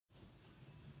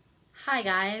Hi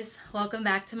guys, welcome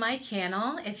back to my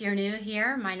channel. If you're new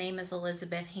here, my name is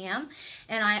EAHamm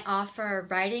and I offer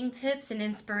writing tips and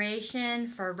inspiration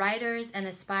for writers and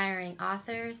aspiring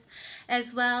authors,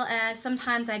 as well as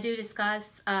sometimes I do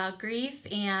discuss grief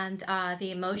and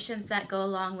the emotions that go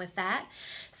along with that.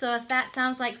 So if that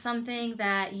sounds like something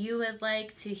that you would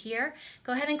like to hear,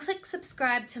 go ahead and click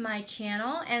subscribe to my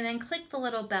channel and then click the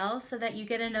little bell so that you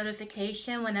get a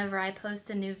notification whenever I post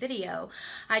a new video.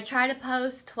 I try to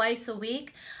post twice a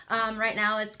week. Right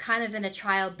now it's kind of in a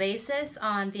trial basis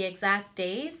on the exact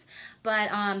days, but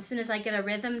as soon as I get a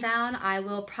rhythm down, I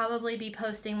will probably be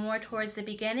posting more towards the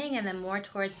beginning and then more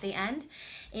towards the end.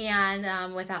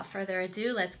 And without further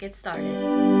ado, let's get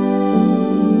started.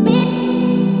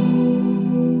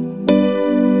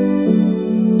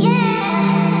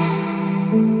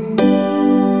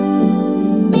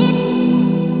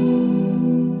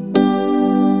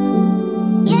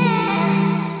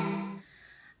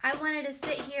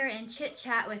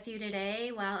 Chit-chat with you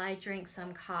today while I drink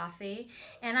some coffee,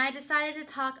 and I decided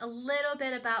to talk a little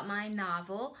bit about my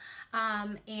novel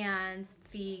and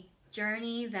the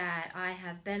journey that I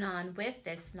have been on with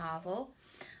this novel.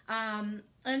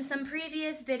 In some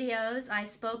previous videos I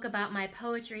spoke about my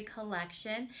poetry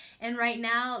collection, and right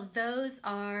now those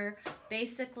are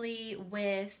basically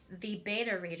with the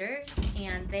beta readers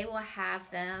and they will have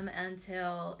them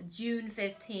until June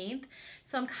 15th.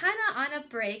 So I'm kind of on a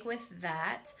break with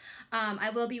that. I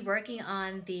will be working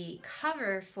on the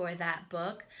cover for that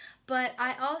book, but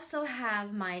I also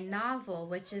have my novel,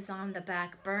 which is on the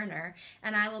back burner,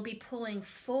 and I will be pulling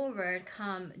forward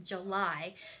come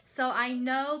July. So I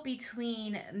know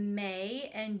between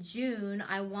May and June,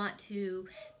 I want to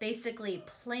basically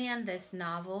plan this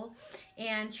novel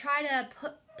and try to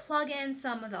plug in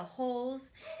some of the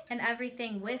holes and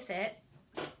everything with it.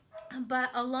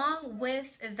 But along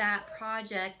with that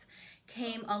project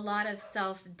came a lot of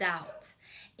self-doubt.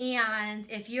 And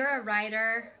if you're a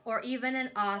writer or even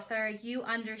an author, you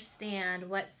understand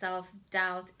what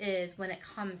self-doubt is when it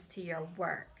comes to your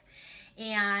work.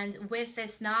 And with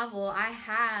this novel, I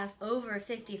have over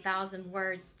 50,000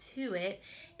 words to it.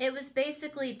 It was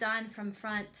basically done from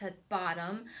front to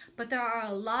bottom, but there are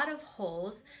a lot of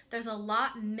holes. There's a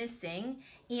lot missing,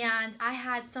 and I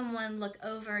had someone look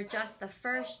over just the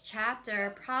first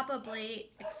chapter,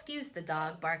 probably, excuse the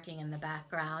dog barking in the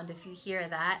background if you hear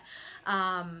that.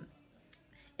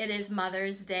 It is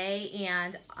Mother's Day,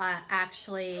 and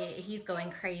actually he's going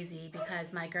crazy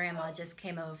because my grandma just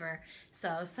came over,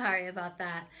 so sorry about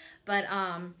that. But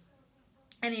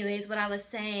anyways, what I was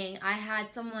saying, I had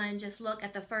someone just look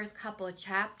at the first couple of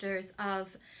chapters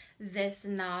of this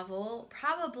novel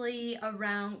probably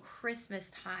around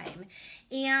Christmas time,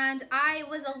 and I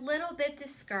was a little bit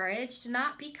discouraged,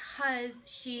 not because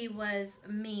she was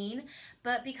mean,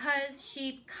 but because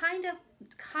she kind of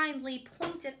kindly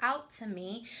pointed out to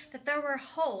me that there were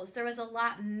holes. There was a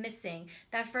lot missing.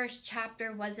 That first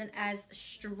chapter wasn't as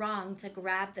strong to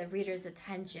grab the reader's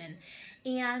attention,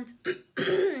 and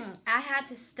I had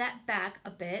to step back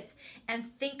a bit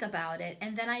and think about it,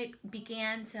 and then I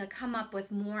began to come up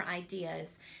with more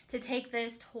ideas to take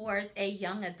this towards a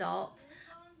young adult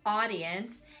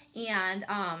audience. And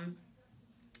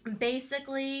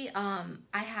basically, I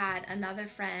had another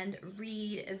friend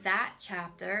read that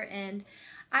chapter, and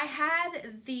I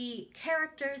had the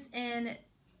characters in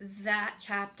that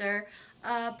chapter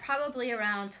probably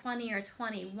around 20 or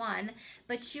 21,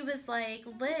 but she was like,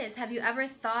 Liz, have you ever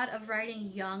thought of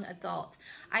writing young adult?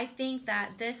 I think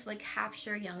that this would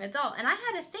capture young adult. And I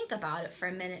had to think about it for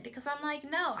a minute, because I'm like,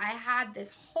 no, I had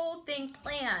this whole thing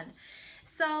planned.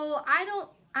 So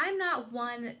I'm not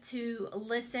one to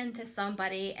listen to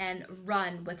somebody and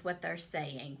run with what they're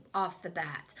saying off the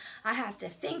bat. I have to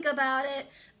think about it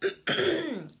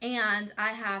and I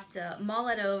have to mull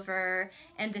it over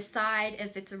and decide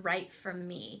if it's right for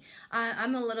me.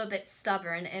 I'm a little bit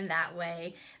stubborn in that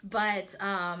way, but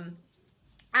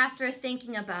after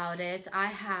thinking about it,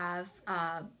 I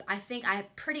think I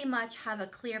pretty much have a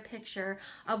clear picture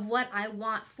of what I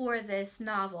want for this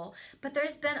novel. But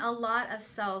there's been a lot of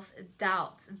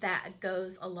self-doubt that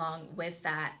goes along with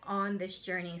that on this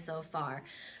journey so far.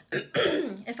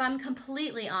 If I'm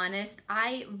completely honest,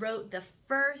 I wrote the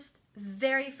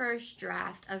very first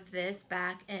draft of this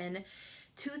back in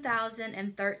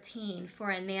 2013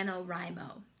 for a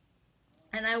NaNoWriMo.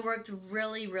 And I worked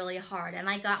really, really hard, and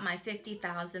I got my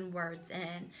 50,000 words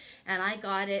in, and I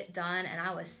got it done, and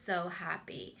I was so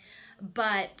happy.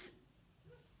 But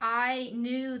I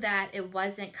knew that it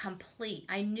wasn't complete.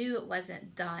 I knew it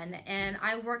wasn't done, and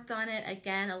I worked on it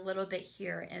again a little bit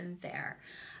here and there.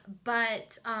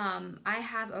 But I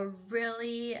have a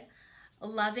really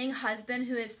loving husband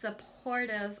who is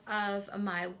supportive of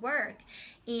my work.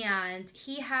 And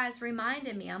he has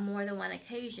reminded me on more than one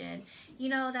occasion, you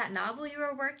know, that novel you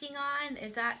were working on,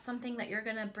 is that something that you're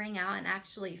going to bring out and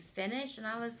actually finish? And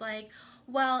I was like,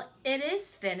 well, it is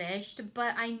finished,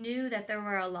 but I knew that there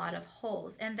were a lot of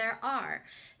holes, and there are.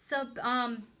 So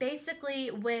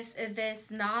basically with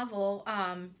this novel,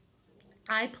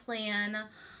 I plan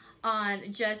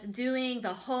on just doing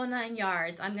the whole 9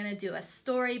 yards. I'm going to do a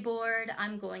storyboard.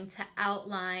 I'm going to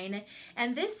outline.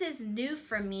 And this is new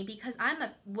for me because I'm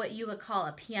what you would call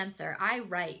a pantser. I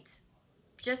write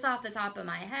just off the top of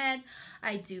my head.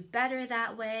 I do better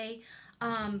that way.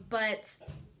 But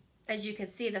as you can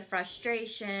see, the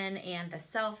frustration and the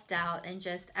self-doubt and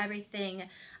just everything,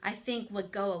 I think,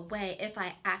 would go away if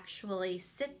I actually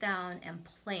sit down and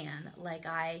plan like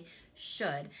I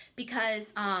should.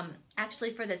 Because actually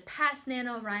for this past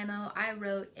NaNoWriMo, I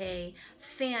wrote a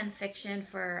fan fiction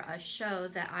for a show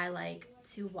that I like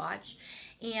to watch.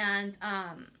 And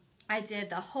I did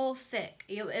the whole fic.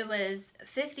 It was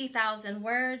 50,000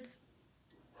 words.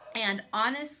 And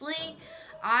honestly,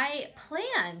 I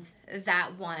planned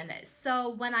that one. So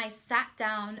when I sat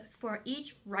down for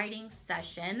each writing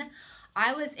session,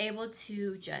 I was able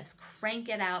to just crank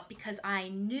it out because I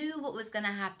knew what was going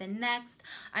to happen next.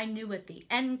 I knew what the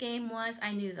end game was.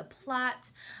 I knew the plot.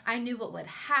 I knew what would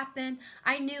happen.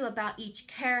 I knew about each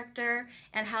character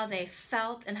and how they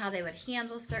felt and how they would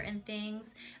handle certain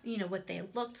things, you know, what they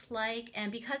looked like.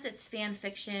 And because it's fan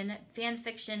fiction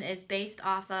is based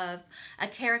off of a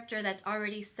character that's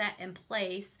already set in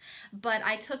place. But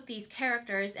I took these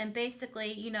characters and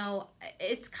basically, you know,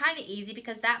 it's kind of easy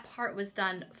because that part was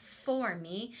done for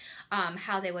me,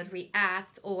 how they would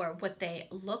react or what they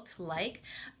looked like.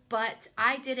 But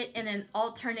I did it in an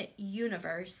alternate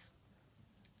universe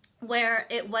where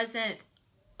it wasn't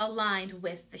aligned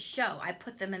with the show. I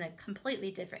put them in a completely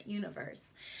different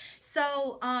universe.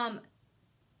 So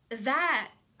that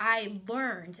I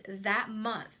learned that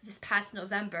month, this past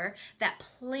November, that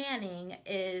planning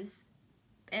is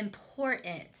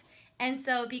important. And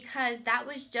so because that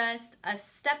was just a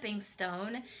stepping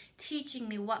stone teaching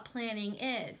me what planning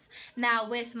is. Now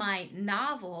with my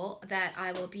novel that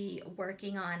I will be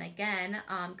working on again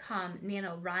come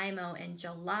NaNoWriMo in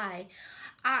July,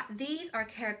 these are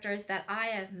characters that I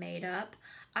have made up.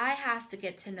 I have to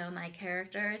get to know my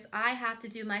characters. I have to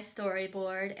do my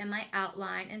storyboard and my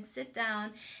outline and sit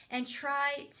down and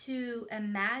try to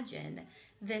imagine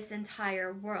this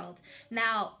entire world.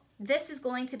 Now, this is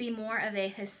going to be more of a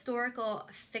historical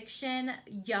fiction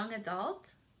young adult.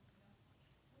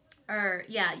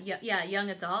 Young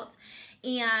adult.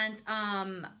 And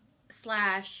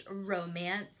slash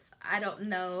romance. I don't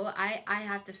know. I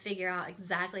have to figure out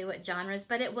exactly what genres,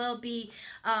 but it will be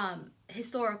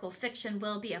historical fiction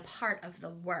will be a part of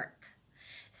the work.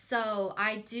 So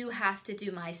I do have to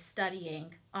do my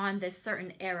studying on this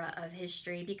certain era of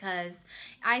history because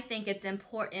I think it's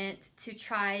important to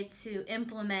try to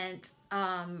implement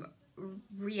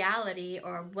reality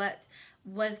or what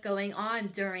was going on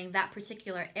during that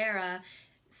particular era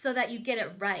so that you get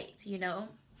it right, you know.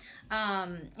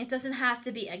 It doesn't have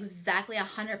to be exactly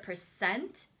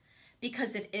 100%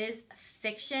 because it is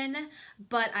fiction,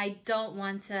 but I don't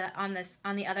want to, on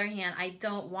the other hand, I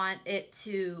don't want it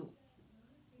to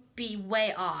be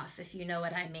way off, if you know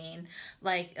what I mean,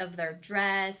 like of their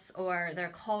dress or their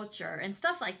culture and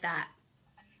stuff like that.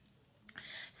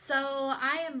 So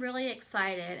I am really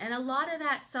excited, and a lot of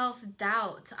that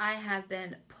self-doubt I have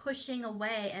been pushing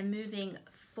away and moving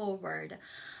forward.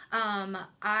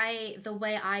 The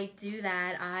way I do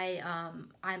that,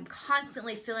 I'm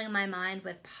constantly filling my mind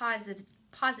with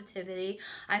positivity.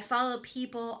 I follow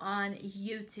people on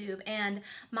YouTube, and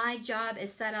my job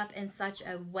is set up in such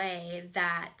a way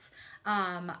that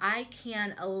I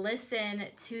can listen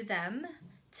to them,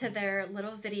 to their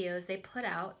little videos they put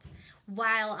out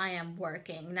while I am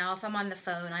working. Now, if I'm on the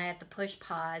phone, I have to push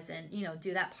pause and, you know,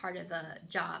 do that part of the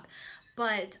job.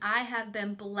 But I have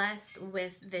been blessed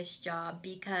with this job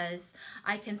because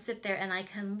I can sit there and I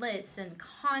can listen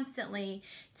constantly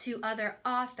to other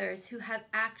authors who have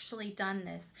actually done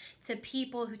this, to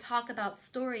people who talk about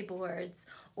storyboards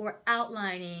or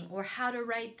outlining or how to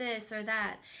write this or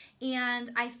that.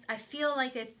 And I feel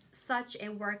like it's such a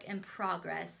work in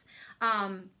progress.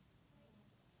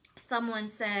 Someone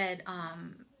said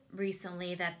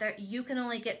recently that you can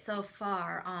only get so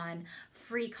far on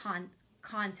free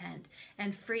content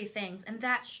and free things, and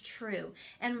that's true.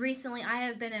 And recently I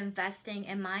have been investing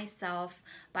in myself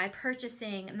by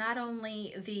purchasing not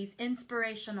only these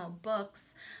inspirational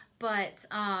books, but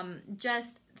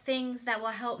just things that will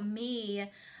help me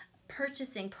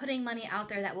putting money out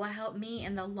there that will help me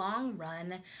in the long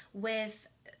run with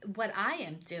what I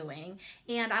am doing.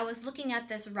 And I was looking at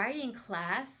this writing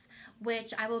class,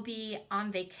 which I will be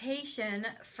on vacation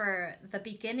for the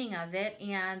beginning of it,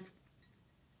 and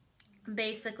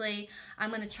basically I'm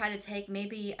going to try to take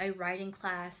maybe a writing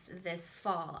class this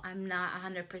fall. I'm not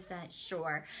 100%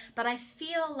 sure, but I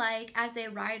feel like as a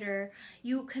writer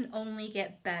you can only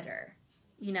get better,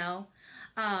 you know.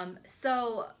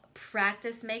 So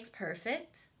practice makes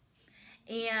perfect,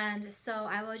 and so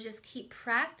I will just keep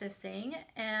practicing,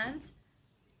 and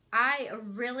I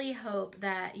really hope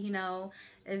that, you know,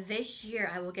 this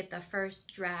year I will get the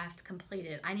first draft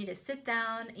completed. I need to sit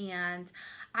down, and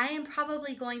I am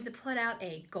probably going to put out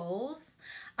a goals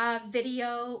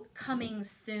video coming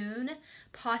soon,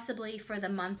 possibly for the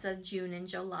months of June and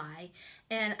July.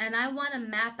 And I want to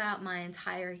map out my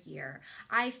entire year.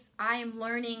 I am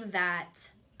learning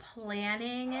that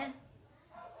planning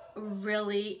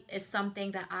really is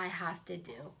something that I have to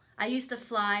do. I used to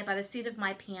fly by the seat of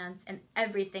my pants in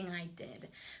everything I did.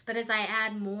 But as I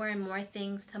add more and more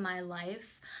things to my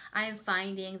life, I am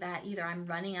finding that either I'm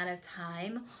running out of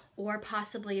time, or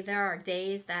possibly there are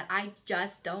days that I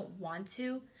just don't want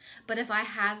to. But if I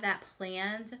have that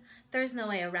planned, there's no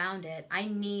way around it. I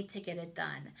need to get it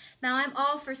done. Now, I'm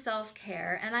all for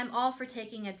self-care, and I'm all for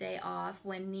taking a day off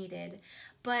when needed.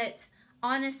 But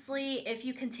honestly, if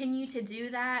you continue to do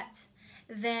that,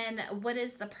 then what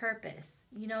is the purpose?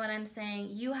 You know what I'm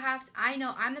saying? You have to, I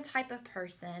know I'm the type of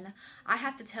person, I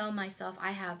have to tell myself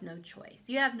I have no choice.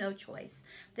 You have no choice.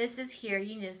 This is here.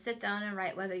 You need to sit down and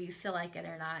write whether you feel like it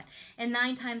or not. And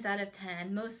 9 times out of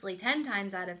 10, mostly 10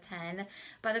 times out of 10,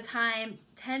 by the time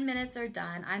 10 minutes are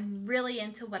done, I'm really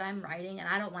into what I'm writing and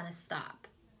I don't want to stop.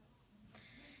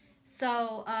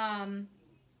 So,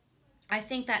 I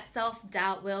think that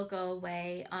self-doubt will go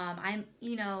away.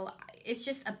 It's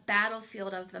just a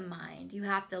battlefield of the mind. You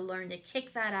have to learn to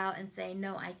kick that out and say,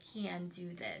 no, I can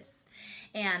do this.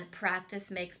 And practice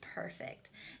makes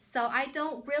perfect. So I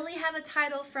don't really have a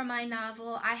title for my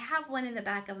novel. I have one in the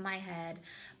back of my head,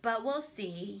 but we'll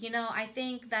see. You know, I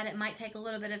think that it might take a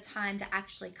little bit of time to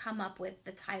actually come up with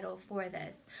the title for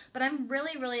this. But I'm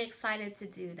really, really excited to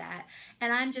do that.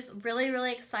 And I'm just really,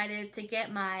 really excited to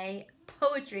get my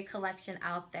poetry collection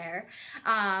out there.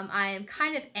 I am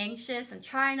kind of anxious and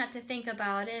trying not to think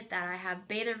about it, that I have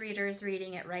beta readers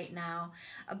reading it right now,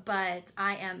 but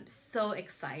I am so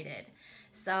excited.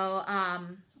 So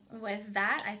with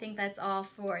that, I think that's all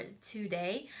for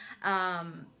today.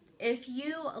 If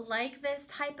you like this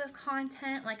type of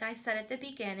content, like I said at the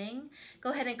beginning, go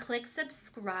ahead and click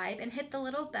subscribe and hit the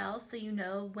little bell so you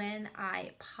know when I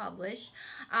publish.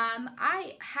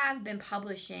 I have been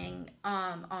publishing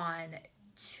on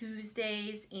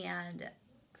Tuesdays and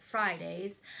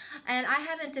Fridays, and I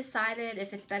haven't decided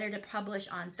if it's better to publish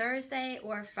on Thursday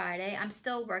or Friday. I'm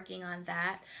still working on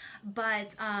that,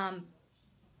 but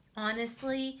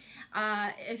honestly,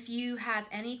 if you have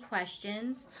any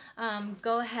questions,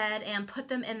 go ahead and put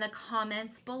them in the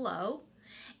comments below,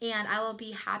 and I will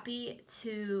be happy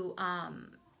to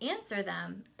answer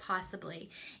them, possibly.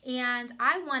 And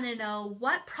I want to know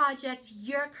what project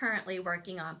you're currently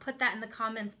working on. Put that in the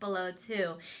comments below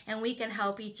too, and we can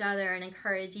help each other and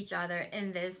encourage each other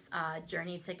in this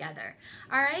journey together.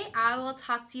 All right, I will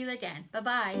talk to you again.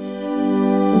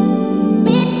 Bye-bye.